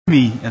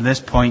me at this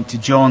point to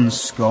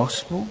John's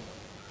Gospel.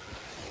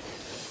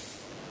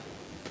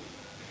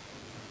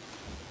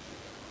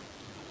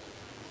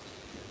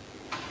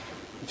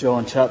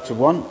 John chapter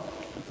 1,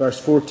 verse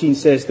 14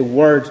 says, "The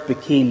Word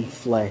became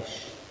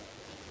flesh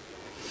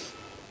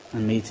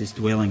and made his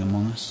dwelling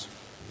among us."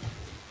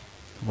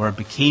 The Word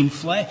became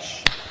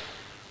flesh.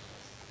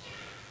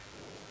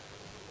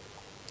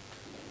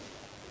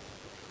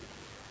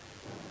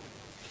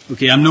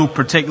 Okay, I'm no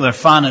particular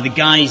fan of the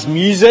guy's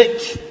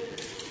music,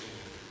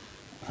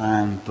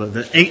 but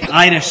the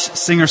Irish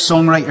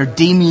singer-songwriter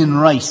Damien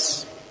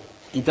Rice,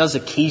 he does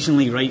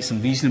occasionally write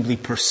some reasonably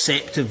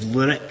perceptive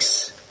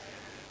lyrics.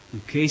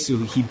 Okay, so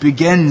he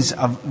begins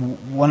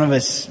one of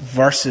his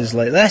verses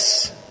like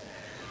this.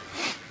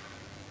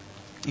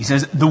 He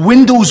says, "The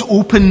windows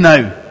open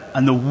now,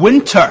 and the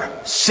winter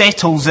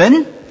settles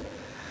in.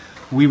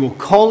 We will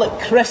call it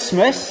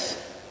Christmas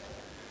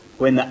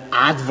when the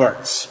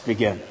adverts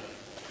begin."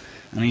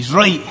 And he's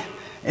right,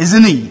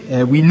 isn't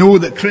he? We know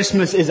that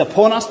Christmas is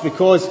upon us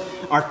because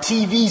our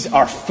TVs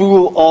are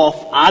full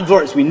of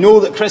adverts. We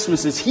know that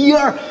Christmas is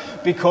here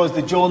because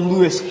the John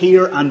Lewis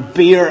Hare and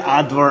Bear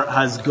advert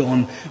has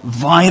gone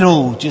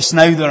viral. Just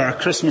now there are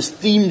Christmas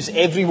themes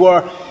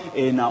everywhere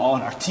on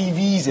our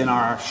TVs, in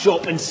our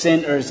shopping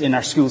centres, in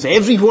our schools,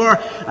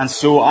 everywhere. And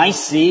so I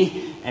say,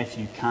 if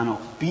you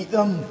cannot beat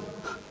them,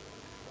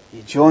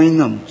 you join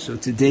them. So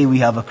today we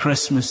have a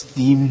Christmas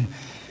theme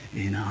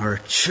in our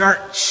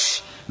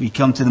church. We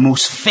come to the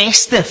most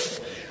festive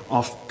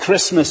of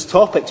Christmas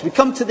topics. We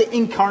come to the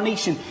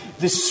incarnation.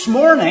 This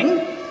morning,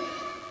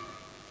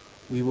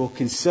 we will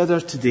consider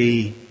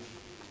today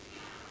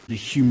the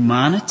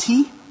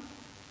humanity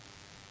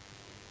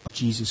of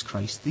Jesus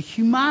Christ. The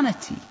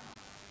humanity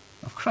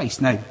of Christ.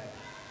 Now,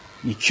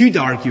 you could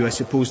argue, I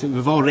suppose, that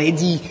we've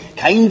already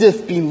kind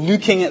of been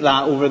looking at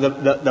that over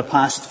the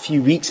past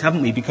few weeks,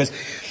 haven't we? Because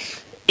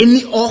in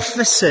the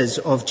offices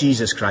of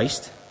Jesus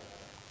Christ,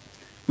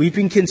 we've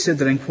been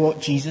considering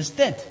what Jesus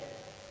did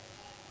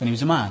when he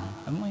was a man,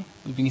 haven't we?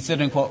 We've been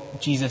considering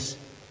what Jesus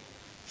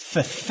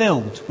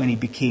fulfilled when he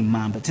became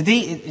man. But today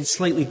it's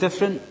slightly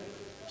different.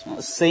 It's not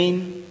the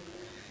same.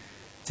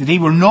 Today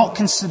we're not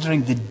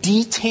considering the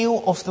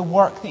detail of the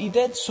work that he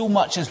did so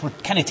much as we're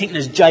kind of taking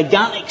this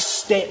gigantic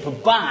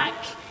step back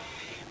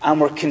and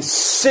we're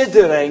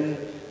considering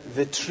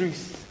the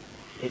truth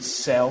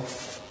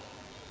itself.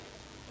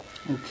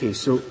 Okay,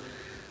 so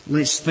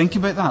let's think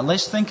about that.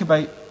 Let's think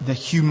about the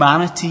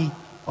humanity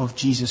of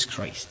Jesus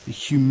Christ. The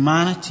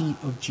humanity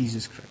of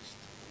Jesus Christ.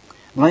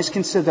 And let's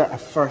consider a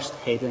first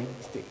heading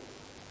today.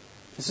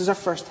 This is our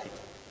first heading.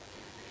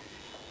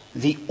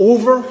 The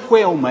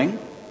overwhelming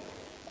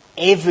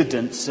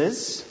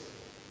evidences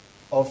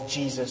of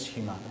Jesus'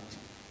 humanity.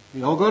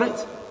 We all got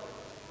it?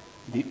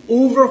 The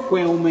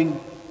overwhelming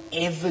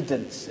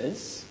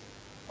evidences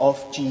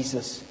of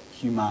Jesus'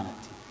 humanity.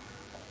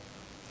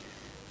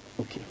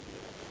 Okay.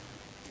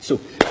 So,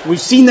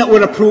 we've seen that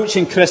we're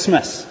approaching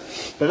Christmas.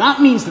 But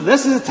that means that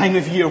this is a time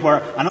of year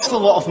where an awful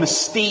lot of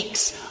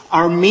mistakes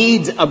are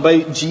made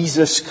about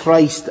Jesus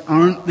Christ,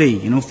 aren't they?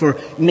 You know, for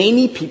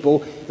many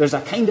people, there's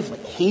a kind of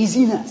like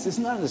haziness,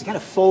 isn't there? There's a kind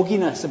of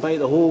fogginess about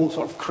the whole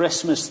sort of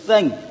Christmas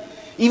thing.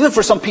 Even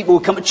for some people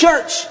who come to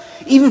church,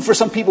 even for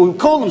some people who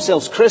call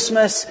themselves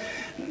Christmas,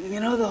 you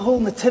know, the whole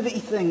nativity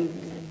thing,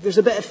 there's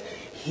a bit of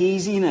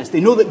haziness. They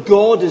know that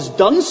God has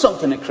done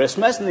something at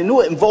Christmas, and they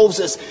know it involves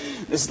this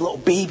little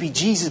baby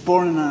Jesus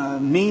born in a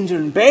manger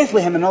in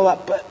Bethlehem and all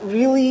that, but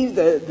really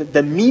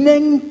the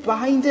meaning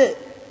behind it,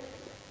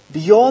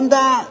 beyond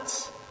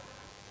that,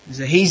 there's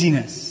a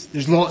haziness.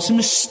 There's lots of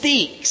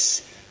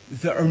mistakes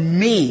that are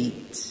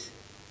made.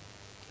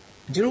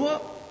 Do you know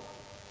what?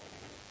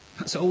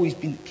 That's always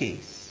been the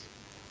case.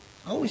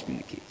 Always been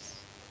the case.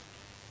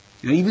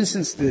 You know, even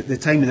since the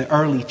time of the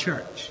early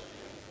church,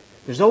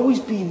 there's always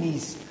been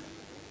these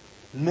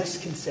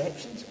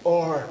misconceptions,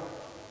 or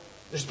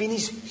there's been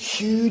these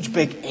huge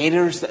big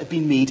errors that have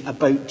been made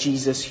about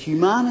Jesus'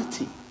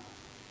 humanity.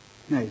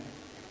 Now,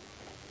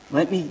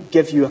 let me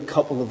give you a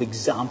couple of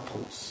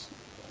examples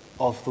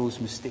of those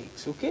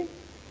mistakes, okay?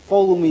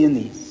 Follow me in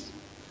these.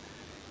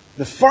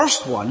 The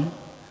first one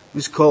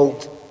was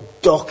called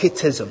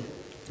Docetism,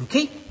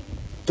 okay?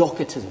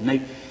 Docetism. Now,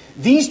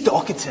 these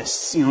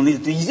Docetists, you know,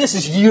 this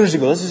is years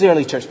ago, this is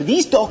early church, but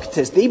these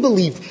Docetists, they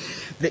believed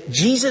that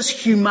Jesus'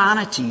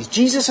 humanity,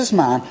 Jesus as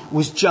man,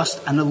 was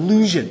just an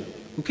illusion.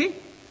 Okay?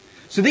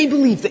 So they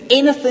believed that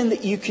anything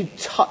that you could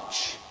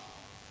touch,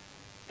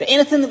 that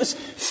anything that was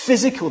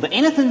physical, that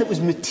anything that was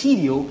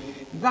material,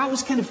 that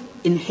was kind of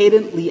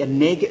inherently a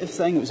negative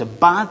thing. It was a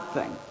bad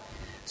thing.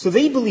 So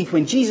they believed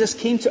when Jesus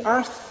came to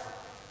earth,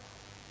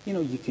 you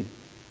know, you could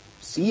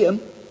see him,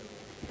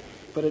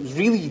 but it was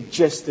really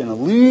just an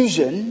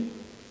illusion,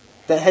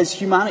 that his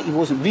humanity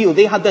wasn't real.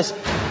 They had this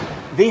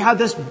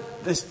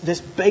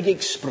big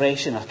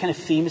expression, a kind of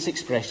famous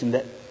expression,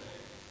 that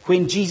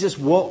when Jesus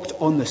walked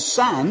on the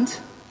sand,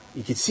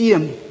 you could see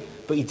him,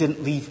 but he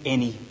didn't leave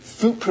any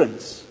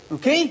footprints.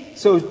 Okay?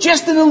 So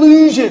just an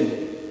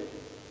illusion.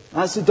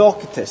 That's the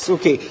Docetists.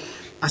 Okay.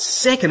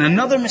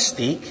 Another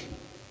mistake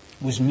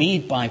was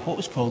made by what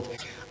was called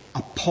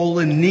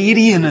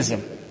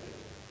Apollinarianism.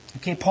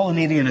 Okay,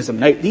 Apollinarianism.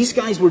 Now, these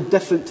guys were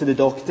different to the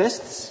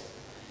Docetists.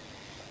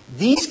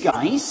 These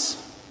guys,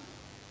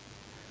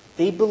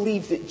 they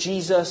believed that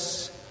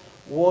Jesus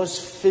was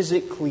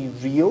physically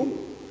real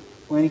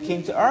when he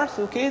came to earth.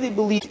 Okay, they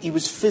believed he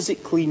was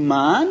physically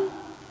man.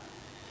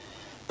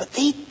 But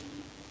they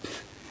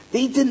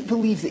didn't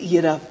believe that he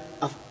had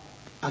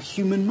a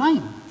human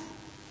mind.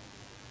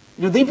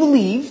 You know, they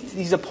believed,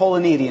 these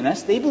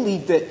Apollinarianists, they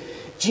believed that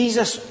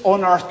Jesus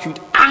on earth could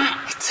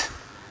act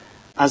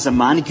as a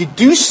man. He could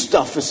do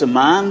stuff as a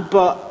man,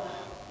 but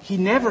he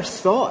never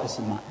thought as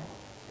a man.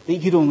 He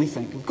could only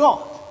think of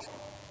God.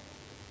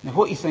 Now,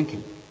 what are you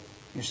thinking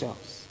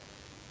yourselves?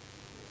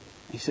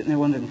 You're sitting there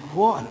wondering,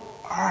 what on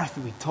earth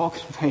are we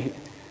talking about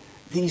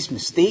these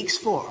mistakes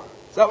for?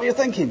 Is that what you're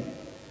thinking?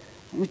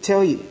 Let me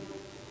tell you.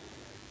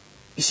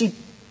 You see,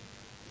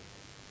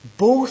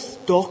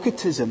 both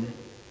Docetism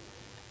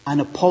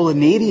and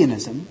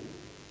Apollinarianism,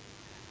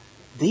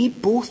 they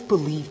both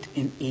believed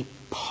in a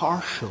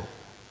partial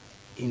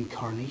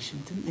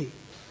incarnation, didn't they?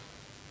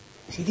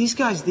 See, these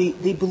guys,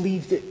 they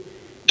believed that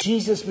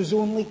Jesus was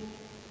only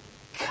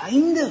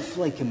kind of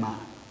like a man.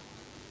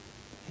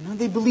 You know,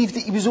 they believed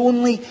that he was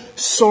only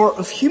sort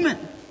of human.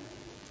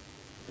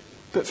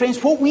 But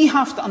friends, what we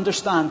have to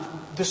understand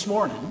this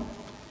morning,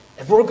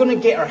 if we're going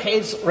to get our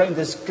heads around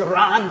this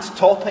grand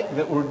topic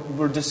that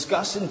we're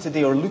discussing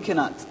today or looking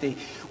at today,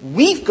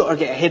 we've got to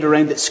get our head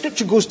around that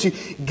Scripture goes to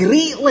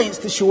great lengths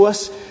to show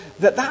us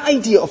that that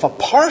idea of a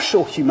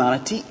partial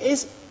humanity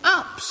is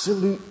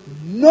absolute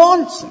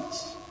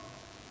nonsense.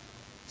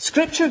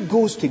 Scripture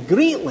goes to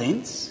great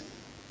lengths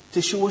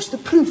to show us the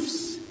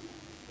proofs.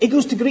 It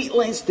goes to great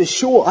lengths to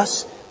show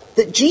us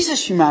that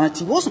Jesus'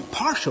 humanity wasn't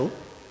partial,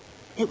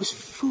 it was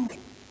full.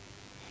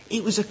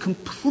 It was a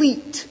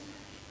complete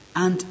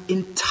and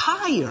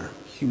entire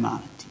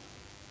humanity.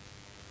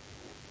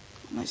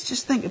 Let's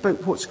just think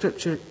about what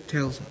Scripture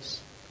tells us.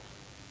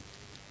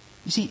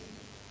 You see,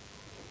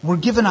 we're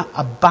given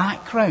a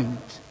background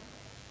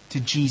to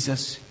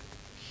Jesus'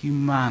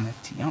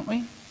 humanity, aren't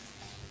we?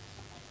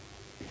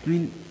 I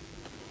mean,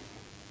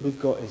 we've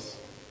got his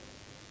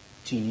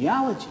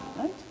genealogy,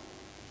 right?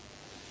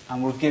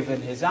 And we're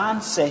given his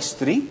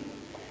ancestry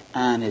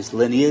and his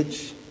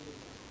lineage.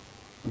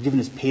 We're given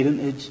his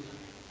parentage.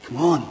 Come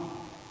on.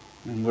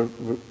 And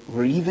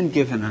we're even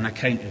given an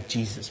account of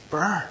Jesus'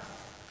 birth.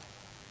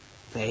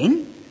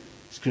 Then,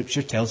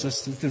 Scripture tells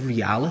us that the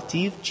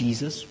reality of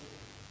Jesus'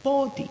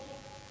 body.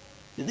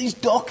 That these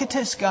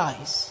Docetist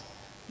guys,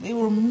 they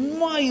were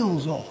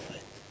miles off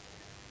it.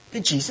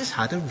 That Jesus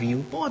had a real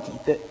body.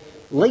 That,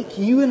 like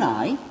you and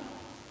I,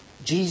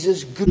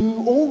 Jesus grew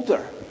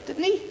older,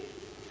 didn't he?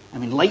 I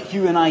mean, like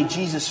you and I,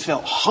 Jesus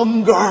felt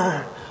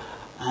hunger.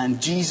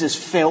 And Jesus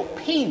felt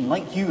pain.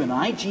 Like you and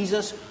I,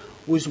 Jesus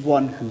was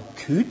one who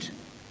could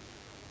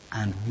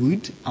and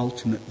would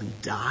ultimately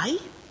die.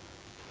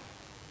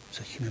 It's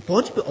a human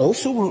body, but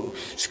also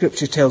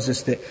Scripture tells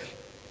us that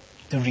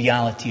the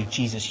reality of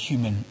Jesus'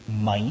 human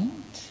mind.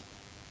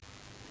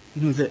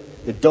 You know,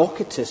 that the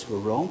Docetists were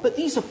wrong, but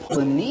these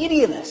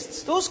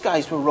Apollinarianists, those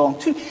guys were wrong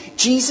too.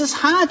 Jesus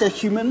had a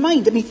human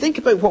mind. I mean, think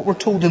about what we're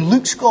told in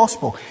Luke's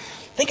Gospel.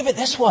 Think about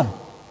this one.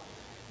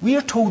 We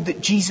are told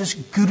that Jesus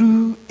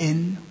grew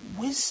in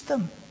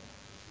wisdom.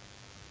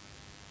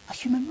 A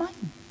human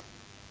mind.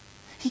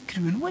 He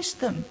grew in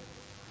wisdom.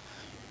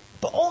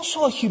 But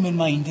also a human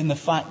mind in the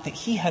fact that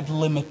he had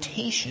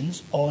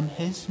limitations on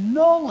his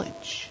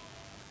knowledge.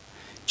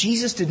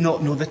 Jesus did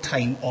not know the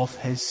time of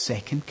his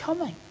second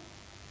coming.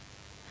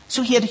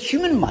 So he had a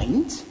human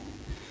mind.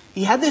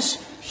 He had this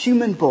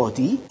human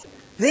body.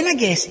 Then I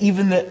guess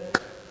even the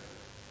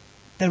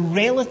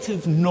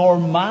relative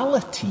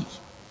normality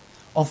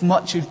of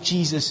much of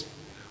Jesus'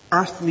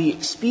 earthly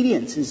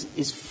experience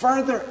is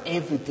further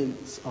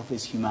evidence of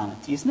his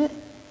humanity, isn't it?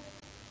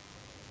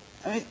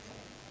 I mean,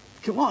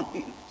 come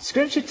on.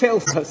 Scripture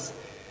tells us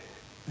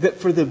that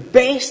for the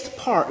best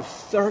part of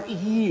 30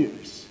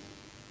 years,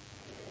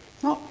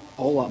 not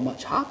all that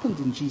much happened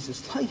in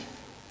Jesus' life.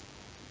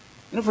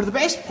 You know, for the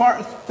best part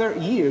of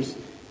 30 years,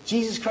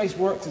 Jesus Christ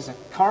worked as a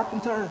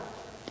carpenter.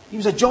 He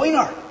was a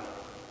joiner.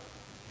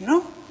 You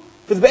know?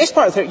 For the best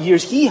part of 30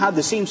 years, he had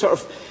the same sort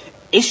of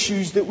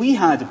issues that we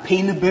had,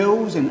 paying the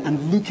bills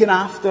and looking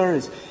after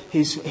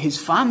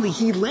his family.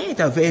 He led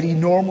a very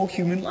normal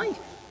human life.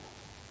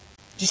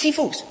 Do you see,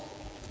 folks?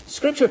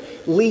 Scripture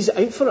lays it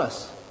out for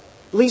us.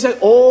 Lays out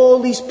all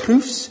these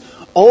proofs,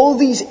 all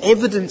these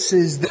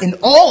evidences that in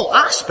all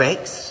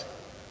aspects,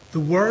 the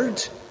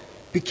Word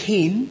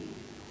became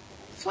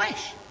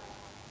flesh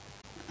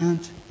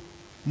and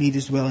made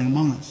his dwelling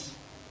among us.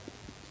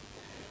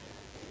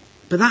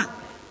 But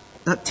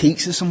that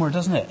takes us somewhere,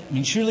 doesn't it? I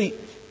mean, surely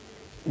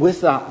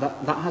with that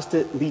has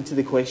to lead to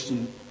the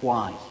question,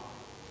 why?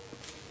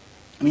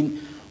 I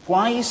mean,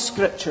 why is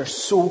Scripture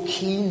so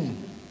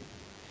keen,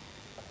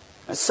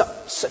 at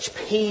such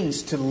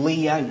pains to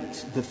lay out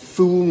the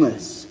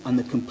fullness and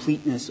the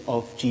completeness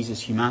of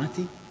Jesus'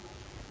 humanity?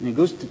 And he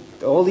goes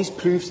to all these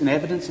proofs and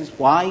evidences.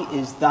 Why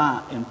is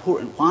that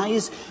important? Why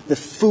is the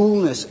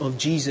fullness of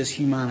Jesus'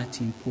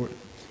 humanity important?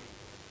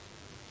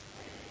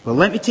 Well,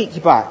 let me take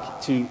you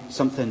back to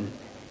something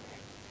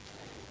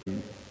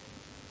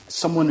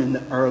someone in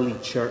the early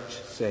church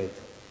said.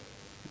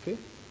 Okay?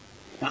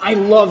 Now, I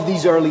love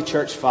these early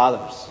church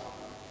fathers.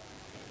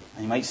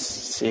 And you might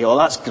say, oh,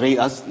 that's great,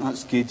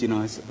 that's good,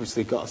 it's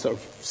obviously got a sort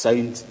of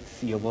sound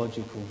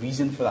theological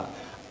reason for that.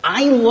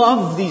 I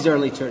love these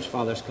early church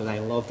fathers because I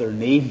love their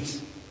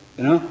names.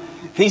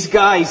 These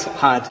guys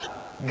had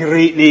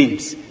great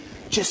names.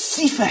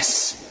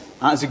 Josephus,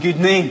 that's a good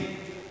name.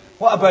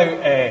 What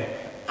about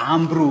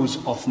Ambrose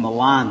of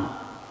Milan?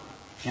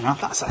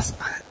 That's a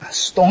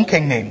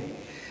stonking name.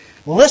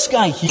 Well, this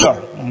guy here,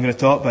 I'm going to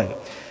talk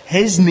about,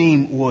 his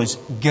name was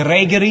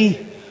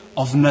Gregory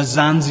of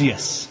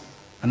Nazianzus.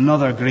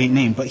 Another great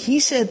name. But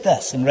he said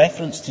this in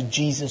reference to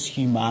Jesus'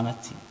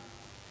 humanity.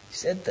 He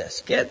said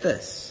this, get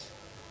this.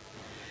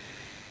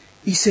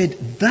 He said,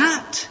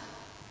 that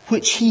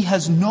which he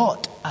has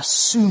not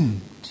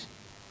assumed,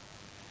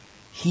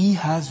 he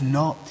has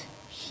not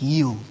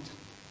healed.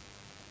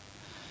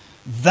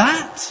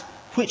 That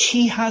which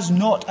he has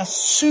not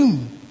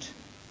assumed,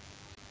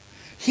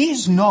 he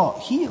is not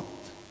healed.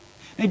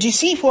 Now, do you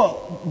see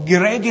what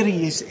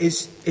Gregory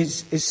is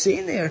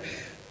saying there?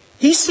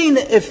 He's saying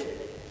that if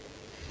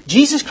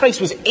Jesus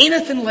Christ was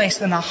anything less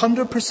than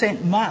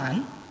 100%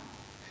 man,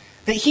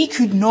 that he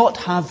could not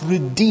have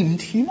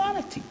redeemed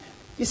humanity.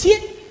 You see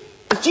it?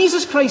 If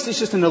Jesus Christ is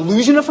just an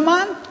illusion of a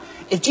man,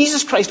 if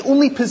Jesus Christ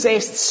only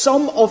possessed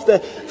some of the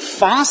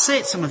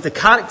facets, some of the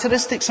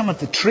characteristics, some of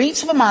the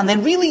traits of a man,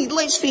 then really,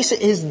 let's face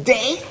it, his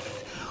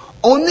death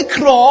on the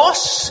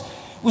cross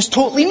was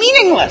totally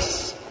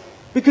meaningless.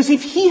 Because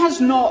if he has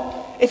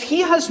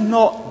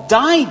not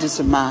died as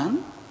a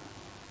man,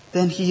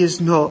 then he has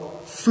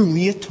not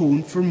fully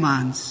atoned for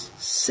man's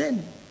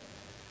sin.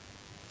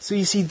 So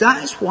you see,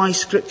 that is why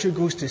Scripture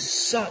goes to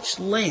such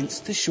lengths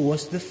to show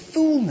us the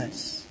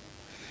fullness,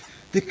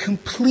 the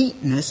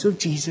completeness of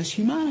Jesus'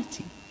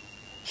 humanity.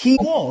 He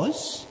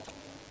was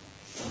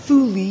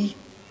fully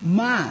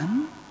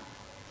man,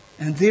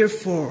 and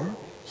therefore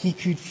he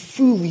could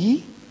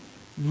fully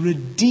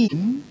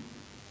redeem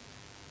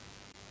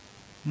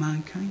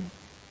mankind.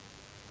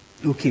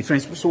 Okay,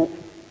 friends, so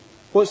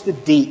what's the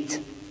date?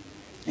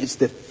 It's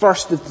the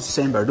 1st of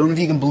December. I don't know if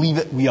you can believe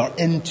it. We are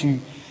into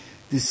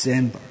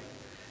December.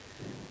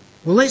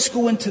 Well, let's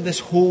go into this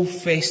whole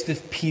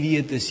festive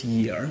period this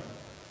year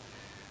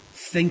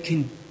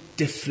thinking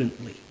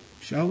differently,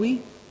 shall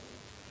we?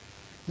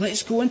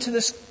 Let's go into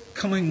this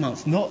coming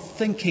month not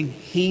thinking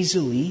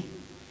hazily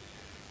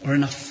or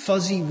in a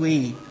fuzzy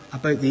way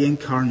about the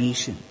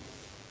incarnation.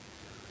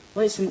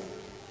 Listen,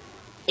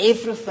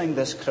 everything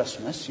this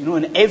Christmas,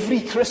 in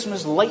every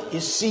Christmas light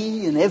you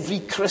see, in every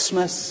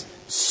Christmas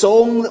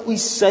song that we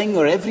sing,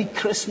 or every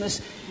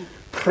Christmas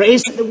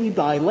present that we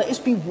buy, let us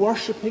be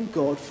worshipping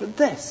God for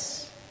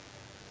this.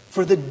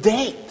 For the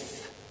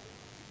depth,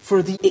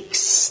 for the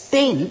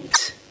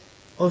extent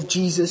of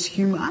Jesus'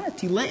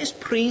 humanity. Let us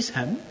praise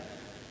him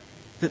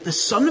that the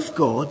Son of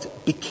God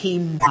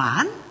became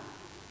man,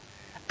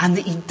 and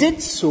that he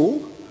did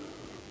so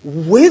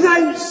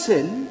without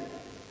sin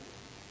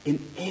in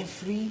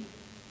every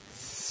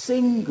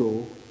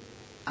single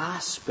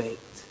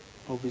aspect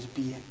of his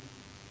being.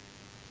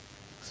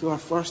 So our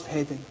first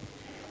heading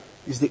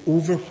is the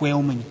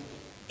overwhelming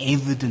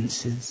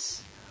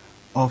evidences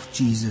of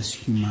Jesus'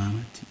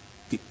 humanity.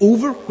 The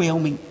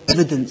overwhelming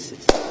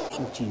evidences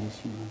of Jesus'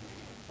 humanity.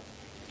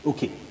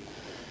 Okay.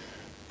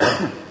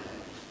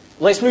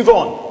 Let's move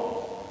on.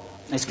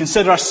 Let's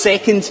consider our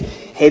second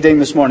heading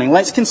this morning.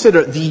 Let's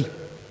consider the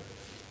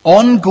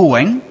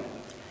ongoing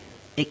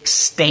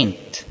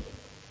extent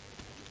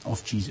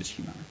of Jesus'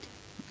 humanity.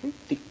 Okay?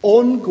 The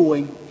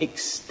ongoing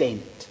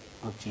extent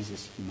of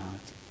Jesus'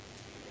 humanity.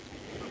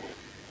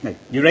 Now,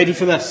 you ready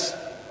for this?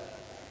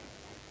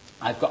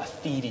 I've got a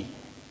theory.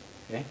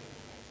 Okay?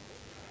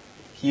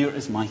 Here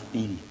is my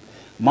theory.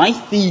 My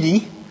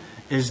theory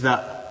is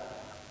that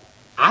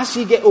as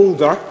you get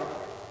older,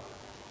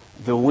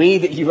 the way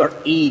that you are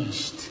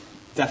aged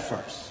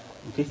differs.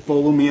 Okay,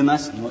 follow me on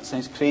this. You know it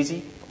sounds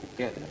crazy, but we'll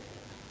get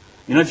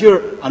there. If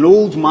you're an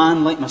old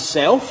man like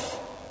myself,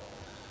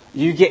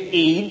 you get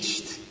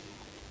aged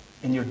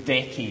in your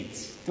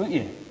decades, don't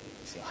you? You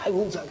say, how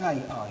old's that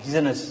guy? Oh, he's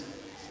in his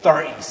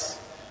 30s.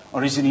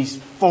 Or he's in his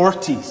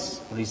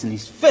 40s. Or he's in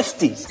his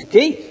 50s.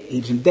 Okay?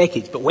 Age in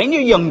decades. But when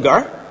you're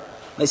younger,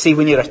 let's say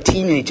when you're a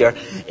teenager,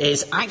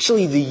 it's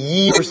actually the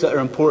years that are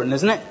important,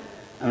 isn't it?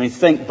 I mean,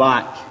 think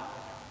back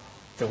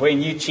to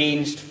when you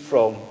changed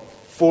from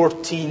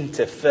 14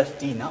 to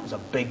 15. That was a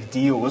big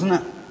deal, wasn't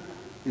it?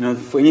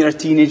 When you're a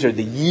teenager,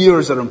 the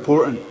years are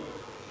important.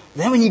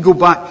 Then when you go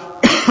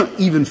back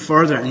even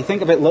further, and you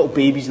think about little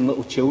babies and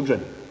little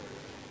children,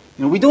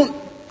 we don't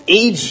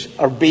age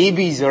our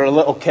babies or our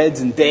little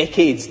kids in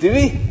decades, do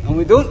we? And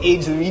we don't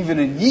age them even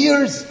in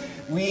years.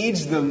 We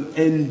age them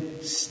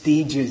in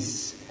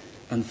stages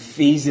and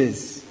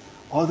phases.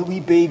 Oh, the wee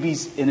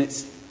baby's in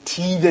its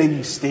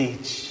teething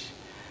stage.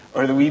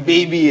 or the wee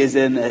baby is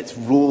in its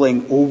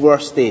rolling over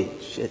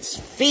stage. It's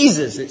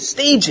phases, it's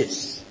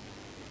stages.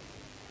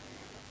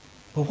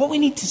 But what we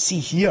need to see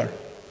here,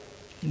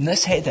 in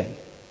this heading,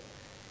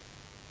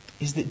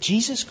 is that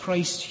Jesus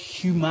Christ's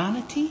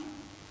humanity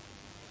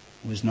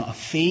was not a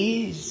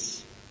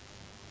phase.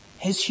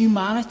 His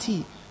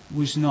humanity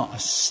was not a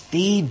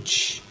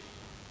stage.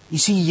 You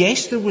see,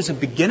 yes, there was a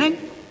beginning,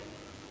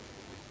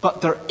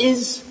 but there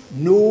is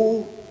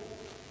no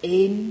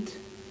end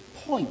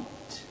point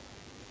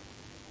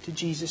to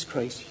Jesus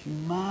Christ's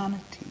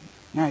humanity.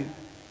 Now,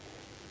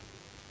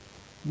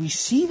 we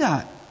see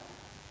that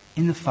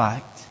in the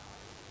fact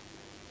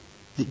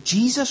that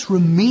Jesus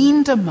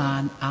remained a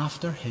man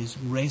after his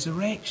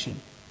resurrection.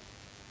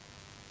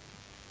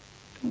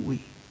 Don't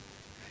we?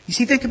 You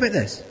see, think about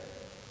this.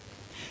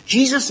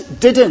 Jesus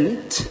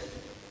didn't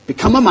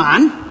become a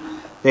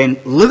man, then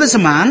live as a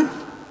man,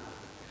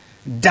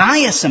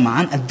 die as a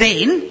man, and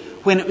then,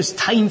 when it was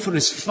time for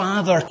his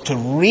Father to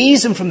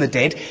raise him from the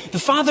dead, the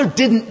Father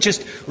didn't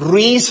just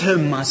raise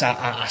him as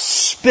a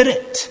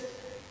spirit,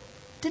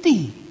 did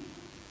he?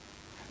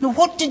 No,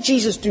 what did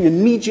Jesus do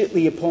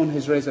immediately upon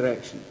his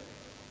resurrection?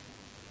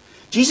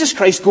 Jesus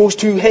Christ goes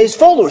to his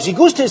followers. He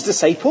goes to his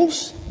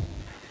disciples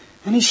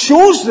and he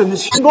shows them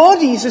his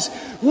body. He says,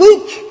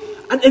 look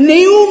at the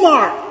nail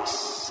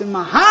marks in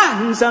my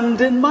hands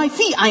and in my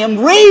feet. I am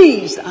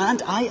raised,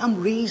 and I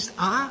am raised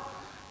a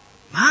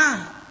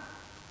man.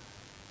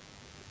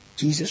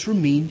 Jesus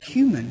remained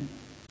human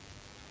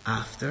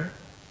after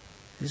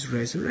his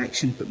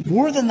resurrection. But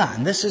more than that,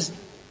 and this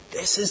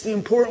is the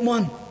important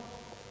one,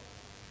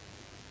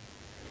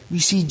 we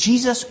see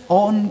Jesus'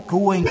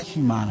 ongoing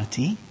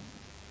humanity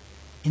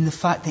in the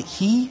fact that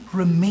he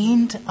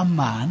remained a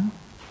man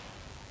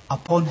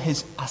upon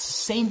his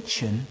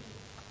ascension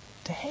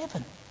to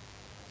heaven.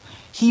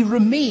 He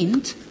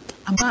remained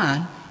a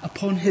man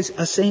upon his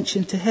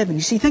ascension to heaven.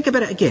 You see, think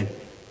about it again.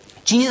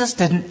 Jesus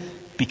didn't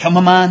become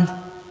a man.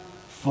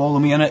 Follow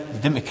me on it. He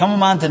didn't become a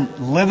man, didn't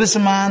live as a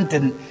man,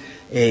 didn't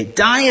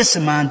die as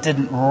a man,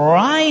 didn't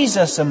rise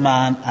as a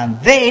man, and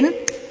then,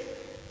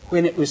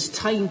 when it was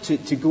time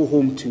to go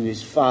home to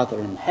his Father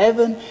in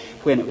heaven,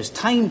 when it was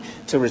time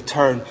to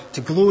return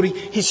to glory,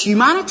 his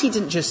humanity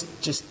didn't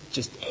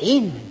just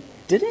end,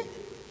 did it?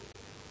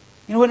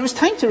 You know, when it was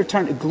time to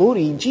return to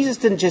glory, Jesus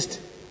didn't just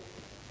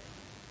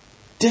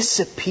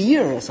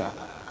disappear as a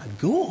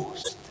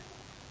ghost.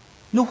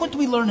 No, what do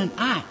we learn in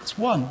Acts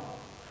 1?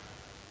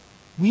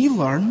 We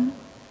learn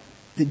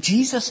that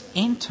Jesus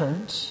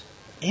entered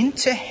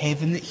into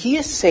heaven, that he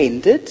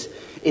ascended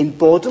in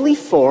bodily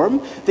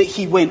form, that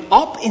he went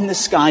up in the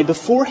sky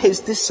before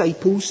his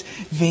disciples'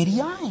 very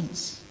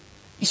eyes.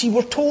 You see,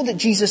 we're told that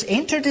Jesus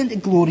entered into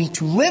glory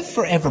to live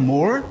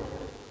forevermore,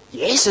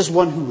 yes, as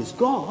one who was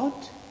God.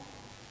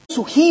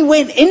 So he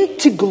went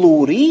into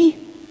glory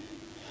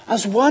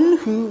as one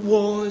who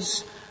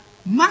was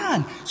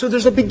man. So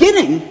there's a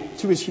beginning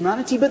to his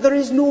humanity, but there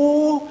is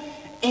no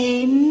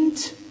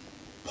end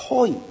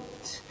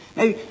point.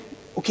 Now,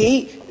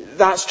 okay,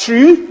 that's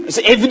true. It's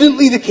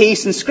evidently the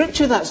case in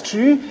Scripture, that's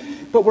true.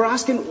 But we're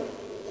asking,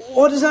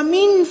 what does that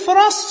mean for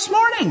us this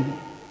morning?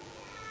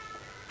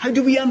 How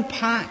do we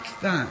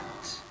unpack that?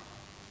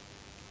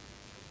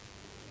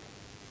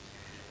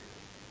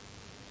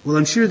 Well,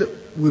 I'm sure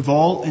that we've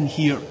all in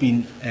here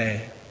been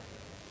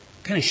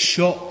kind of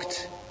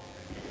shocked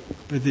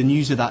by the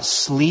news of that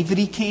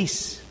slavery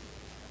case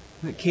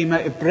that came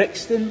out of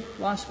Brixton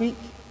last week.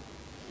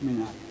 I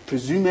mean, I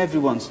presume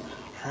everyone's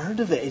heard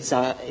of it. It's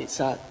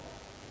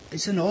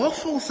an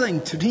awful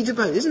thing to read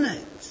about, isn't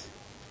it?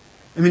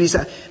 I mean, it's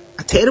a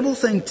terrible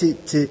thing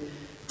to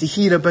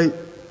hear about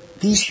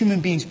these human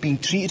beings being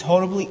treated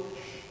horribly.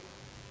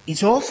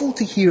 It's awful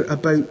to hear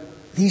about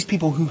these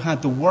people who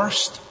had the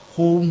worst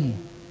home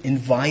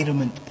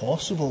environment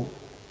possible,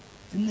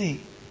 didn't they?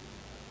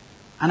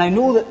 And I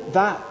know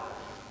that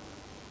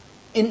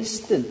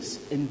instance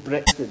in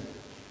Brixton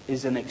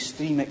is an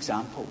extreme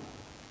example.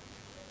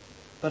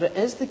 But it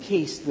is the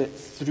case that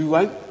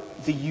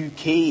throughout the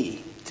UK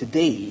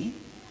today,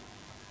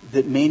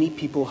 that many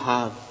people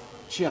have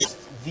just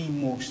the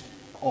most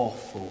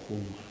awful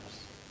homes.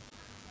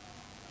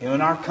 You know,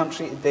 in our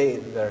country today,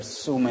 there are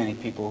so many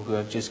people who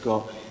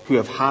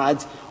have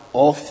had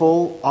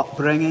awful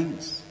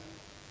upbringings,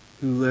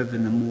 who live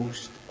in the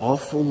most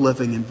awful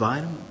living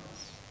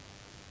environments.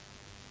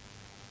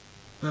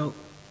 Well,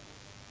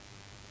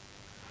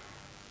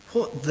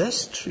 what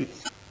this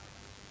truth,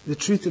 the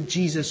truth of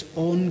Jesus'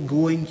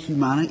 ongoing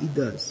humanity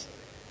does,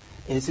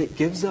 is it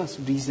gives us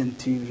reason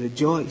to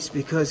rejoice,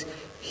 because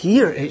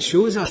here it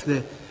shows us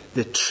the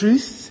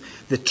truth,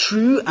 the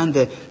true and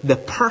the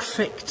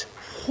perfect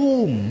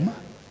home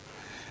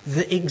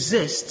that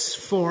exists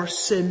for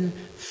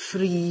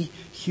sin-free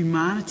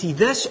humanity.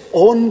 This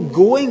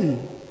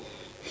ongoing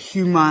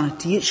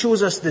humanity, it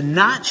shows us the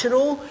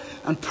natural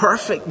and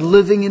perfect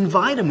living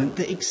environment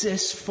that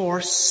exists for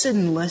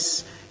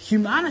sinless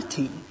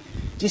humanity.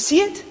 Do you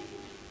see it?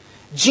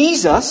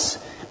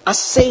 Jesus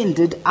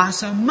ascended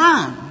as a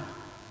man.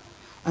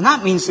 And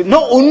that means that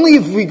not only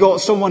have we got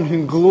someone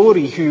in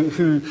glory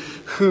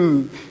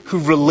who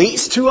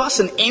relates to us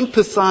and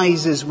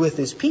empathizes with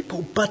his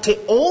people, but it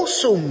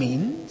also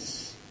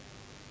means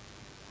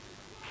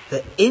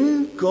that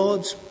in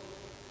God's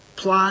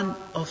plan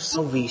of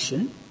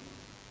salvation,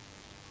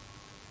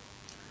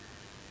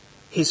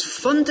 his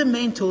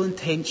fundamental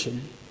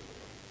intention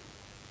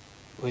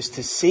was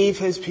to save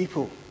his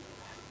people,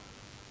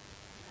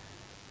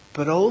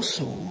 but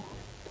also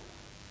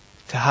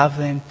to have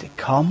them to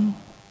come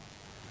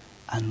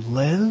and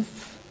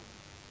live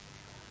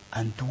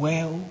and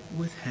dwell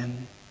with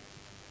him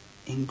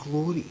in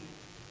glory.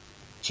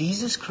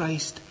 Jesus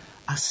Christ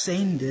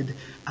ascended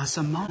as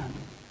a man.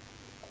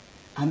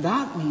 And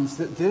that means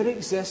that there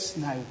exists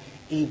now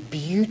a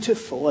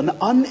beautiful, an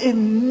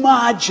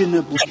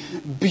unimaginably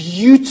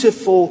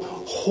beautiful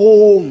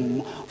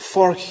home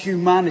for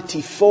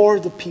humanity, for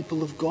the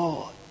people of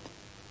God.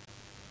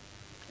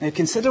 Now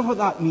consider what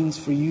that means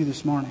for you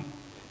this morning.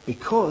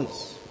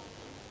 Because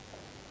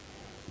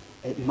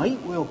it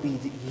might well be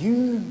that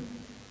you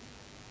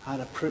had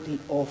a pretty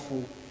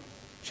awful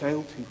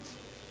childhood.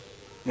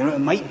 You know, it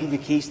might be the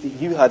case that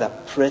you had a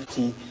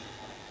pretty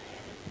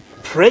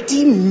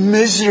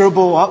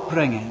miserable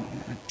upbringing.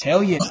 I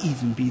tell you, it might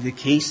even be the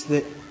case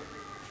that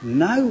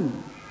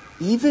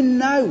even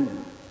now,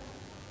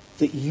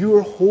 that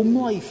your home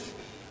life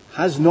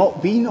has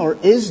not been or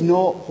is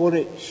not what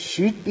it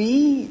should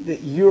be,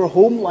 that your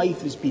home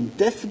life has been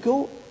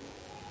difficult,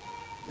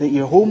 that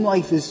your home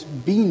life has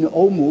been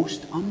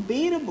almost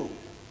unbearable.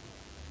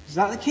 Is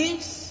that the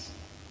case?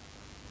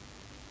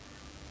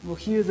 Well,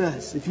 hear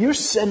this. If your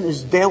sin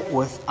is dealt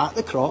with at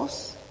the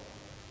cross,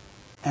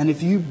 and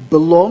if you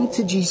belong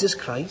to Jesus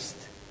Christ,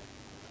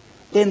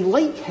 then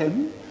like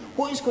him,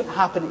 what is going to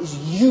happen is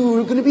you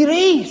are going to be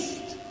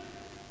raised.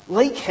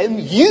 Like him,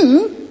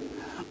 you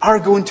are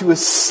going to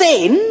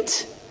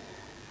ascend,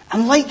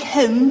 and like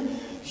him,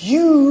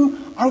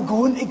 you are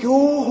going to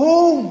go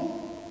home.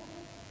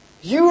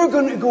 You are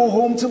going to go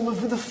home to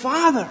live with the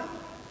Father.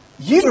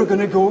 You are going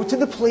to go to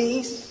the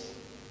place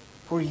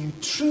where you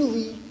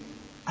truly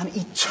and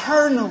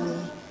eternally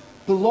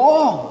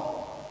belong.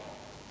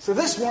 So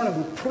this morning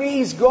we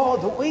praise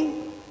God, don't we?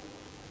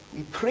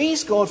 We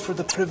praise God for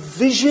the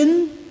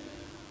provision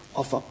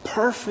of a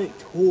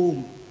perfect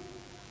home.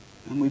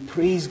 And we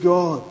praise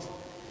God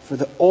for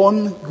the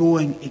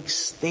ongoing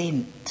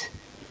extent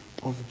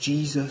of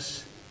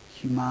Jesus'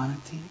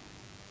 humanity.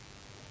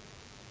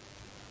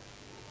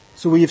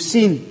 So we have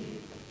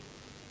seen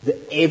the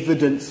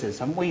evidences,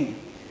 haven't we,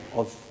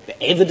 of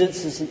the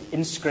evidences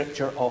in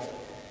Scripture of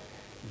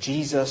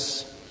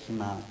Jesus'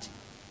 humanity.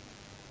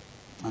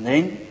 And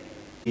then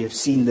we have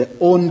seen the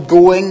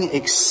ongoing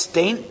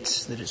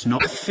extent, that it's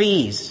not a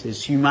phase,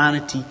 his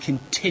humanity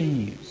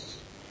continues.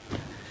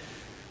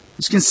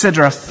 Let's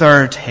consider a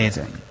third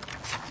heading.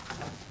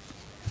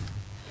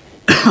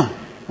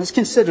 Let's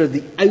consider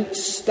the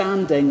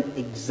outstanding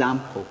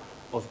example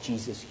of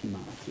Jesus'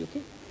 humanity,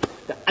 okay?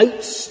 The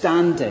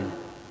outstanding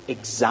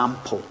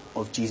example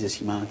of Jesus'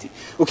 humanity.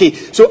 Okay,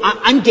 so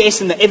I'm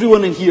guessing that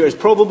everyone in here has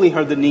probably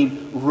heard the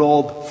name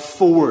Rob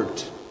Ford.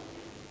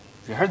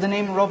 Have you heard the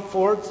name Rob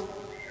Ford?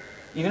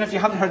 Even if you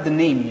haven't heard the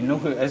name, you know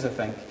who it is, I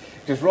think.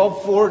 Because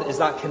Rob Ford is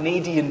that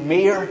Canadian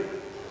mayor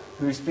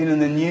who's been in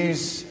the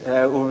news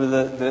over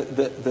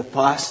the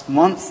past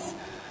month.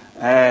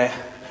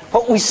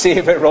 What we say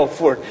about Rob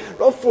Ford?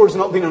 Rob Ford's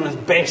not been on his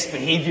best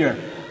behaviour,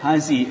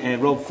 has he?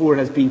 Rob Ford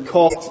has been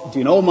caught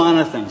doing all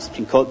manner of things. He's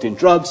been caught doing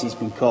drugs. He's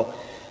been caught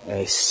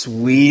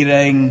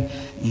swearing.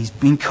 He's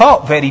been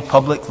caught very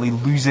publicly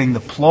losing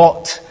the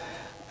plot,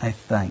 I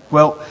think.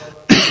 Well,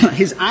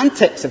 his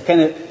antics have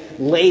kind of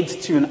led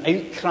to an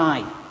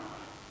outcry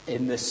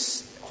in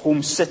this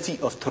home city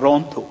of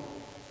Toronto.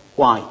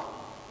 Why?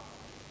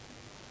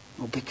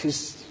 Well,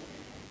 because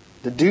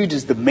the dude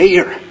is the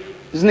mayor,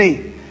 isn't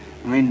he?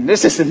 I mean,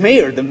 this is the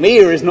mayor. The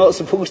mayor is not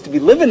supposed to be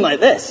living like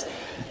this.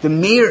 The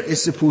mayor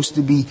is supposed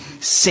to be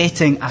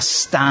setting a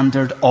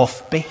standard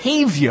of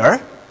behaviour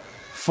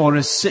for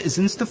his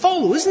citizens to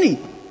follow, isn't he?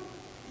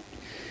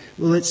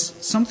 Well,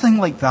 it's something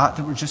like that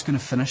we're just going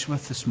to finish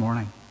with this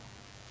morning.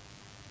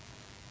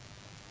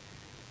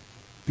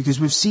 Because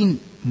we've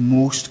seen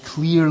most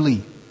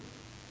clearly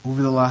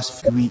over the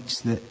last few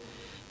weeks that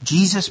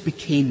Jesus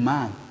became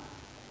man.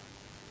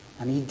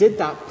 And he did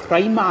that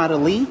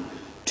primarily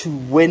to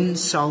win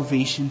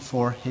salvation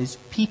for his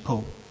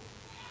people.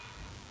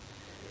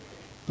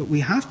 But we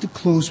have to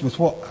close with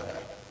what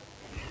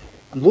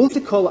I'm loath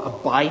to call it a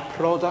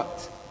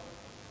byproduct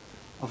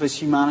of his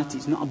humanity.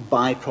 It's not a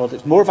byproduct.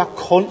 It's more of a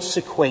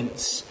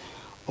consequence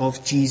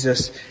of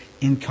Jesus'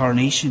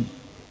 incarnation.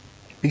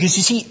 Because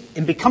you see,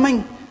 in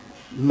becoming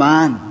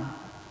man,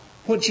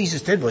 what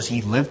Jesus did was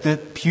he lived the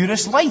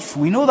purest life.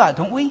 We know that,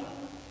 don't we?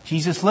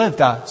 Jesus lived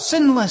a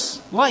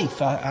sinless life,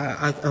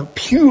 a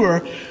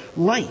pure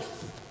life.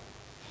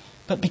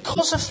 But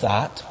because of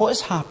that, what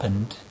has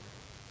happened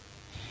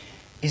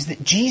is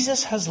that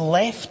Jesus has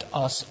left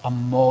us a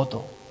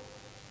model.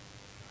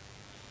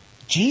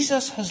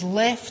 Jesus has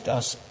left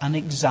us an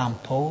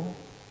example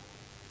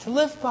to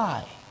live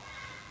by.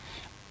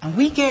 And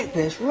we get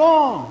this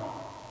wrong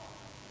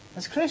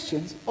as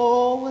Christians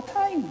all the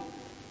time.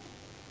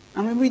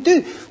 I mean, we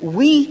do.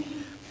 We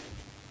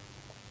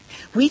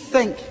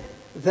think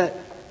that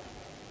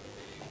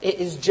it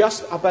is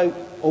just about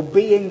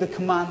obeying the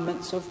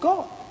commandments of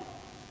God.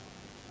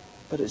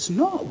 But it's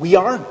not. We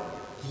are,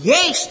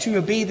 yes, to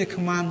obey the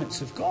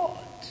commandments of God.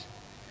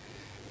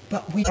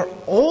 But we are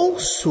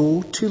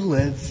also to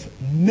live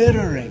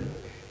mirroring,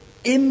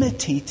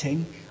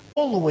 imitating,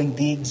 following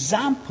the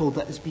example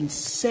that has been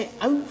set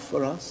out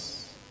for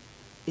us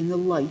in the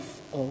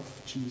life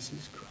of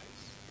Jesus Christ.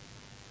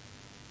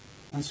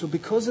 And so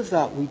because of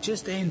that, we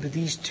just end with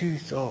these two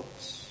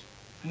thoughts.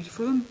 Ready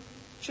for them?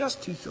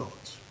 Just two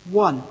thoughts.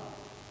 One,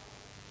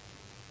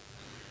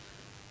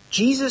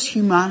 Jesus'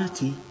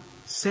 humanity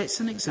sets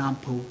an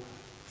example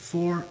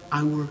for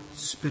our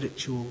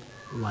spiritual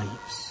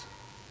lives.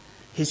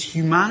 His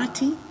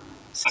humanity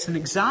sets an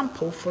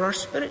example for our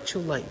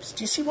spiritual lives.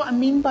 Do you see what I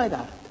mean by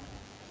that?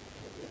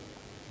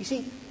 You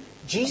see,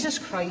 Jesus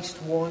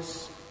Christ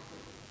was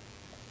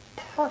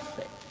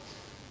perfect.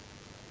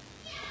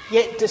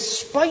 Yet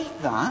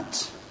despite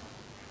that,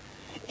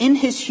 in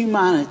his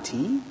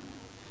humanity,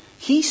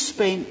 he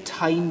spent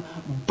time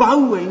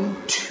bowing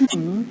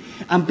to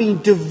and being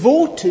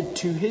devoted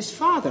to his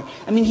Father.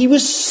 I mean, he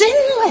was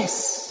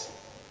sinless,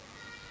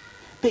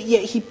 but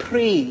yet he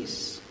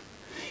prays.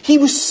 He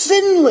was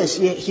sinless,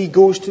 yet he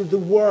goes to the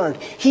Word.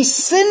 He's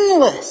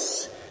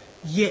sinless,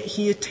 yet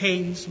he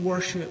attends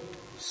worship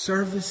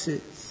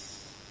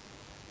services.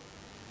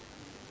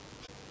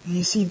 And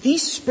you see,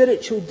 these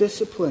spiritual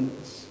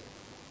disciplines,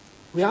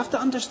 we have to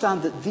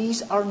understand that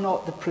these are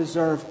not the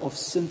preserve of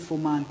sinful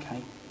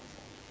mankind.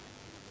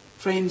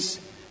 Friends,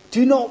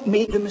 do not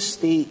make the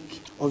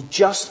mistake of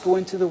just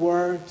going to the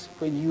Word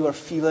when you are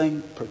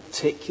feeling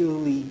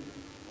particularly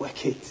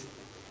wicked.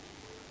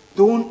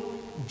 Don't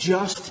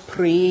just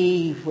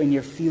pray when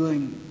you're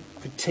feeling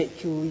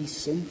particularly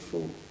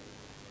sinful.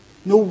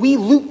 No, we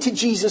look to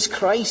Jesus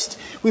Christ.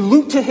 We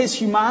look to his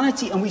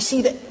humanity, and we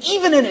see that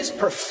even in its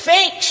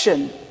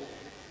perfection,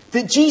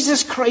 that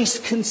Jesus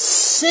Christ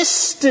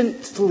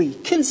consistently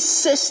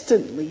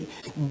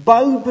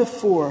bowed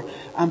before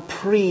and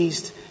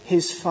praised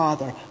his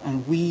Father,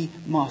 and we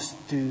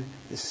must do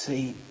the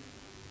same.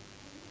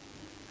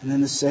 And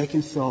then the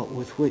second thought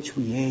with which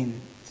we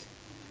end.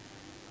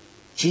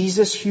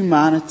 Jesus'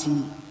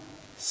 humanity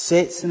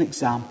sets an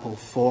example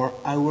for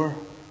our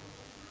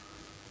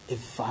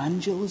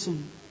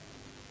evangelism.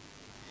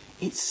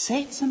 It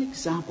sets an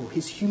example.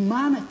 His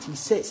humanity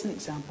sets an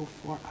example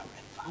for our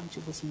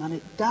evangelism. And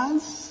it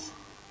does.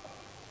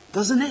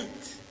 Doesn't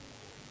it?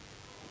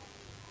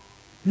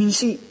 I mean, you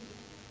see,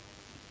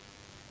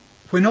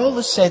 when all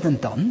is said and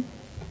done,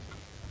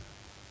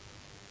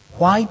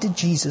 why did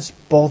Jesus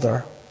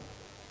bother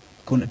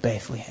going to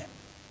Bethlehem?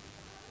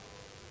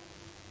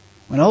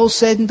 When all is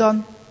said and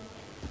done,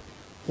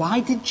 why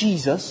did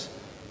Jesus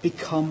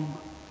become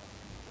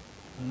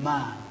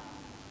man?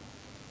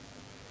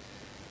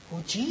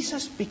 Well,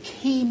 Jesus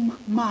became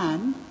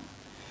man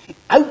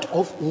out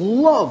of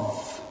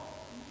love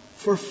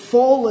for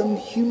fallen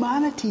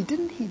humanity,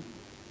 didn't he?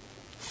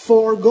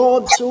 For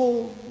God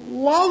so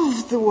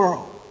loved the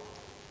world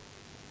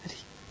that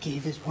he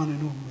gave his one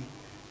and only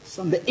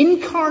Son. The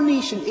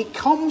incarnation, it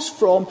comes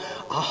from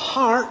a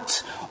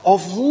heart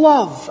of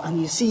love.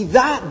 And you see,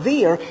 that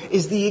there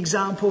is the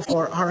example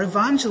for our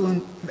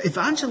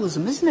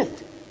evangelism, isn't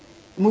it?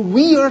 I mean,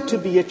 we are to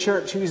be a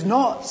church who is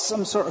not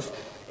some sort of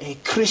a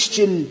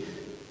Christian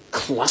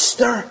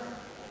cluster.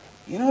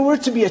 You know, we're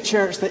to be a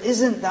church that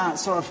isn't that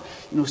sort of,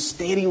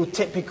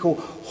 stereotypical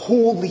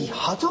holy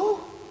huddle.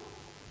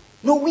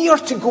 No, we are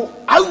to go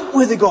out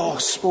with the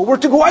gospel. We're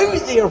to go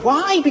out there.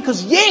 Why?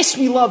 Because yes,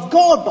 we love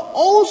God, but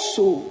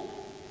also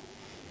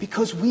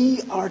because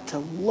we are to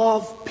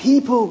love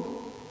people.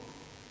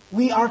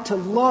 We are to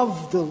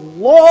love the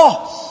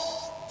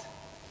lost.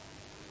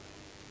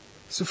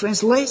 So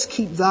friends, let's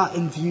keep that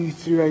in view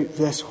throughout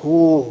this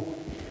whole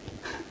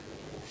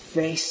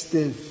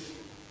festive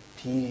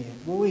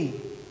period, will we?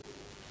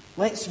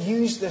 Let's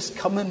use this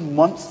coming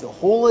month, the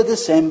whole of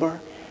December.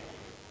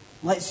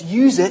 Let's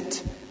use it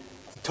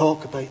to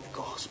talk about the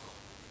gospel.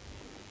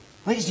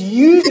 Let's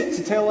use it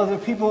to tell other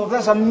people of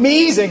this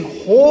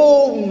amazing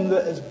home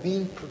that has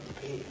been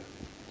prepared.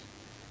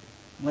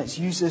 Let's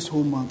use this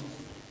whole month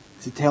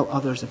to tell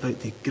others about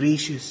the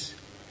gracious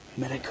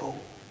miracle,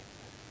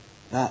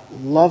 that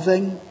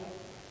loving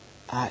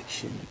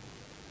action,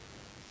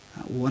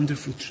 that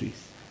wonderful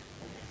truth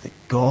that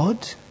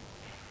God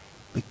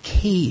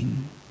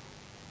became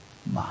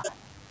man.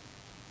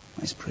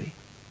 Let's pray.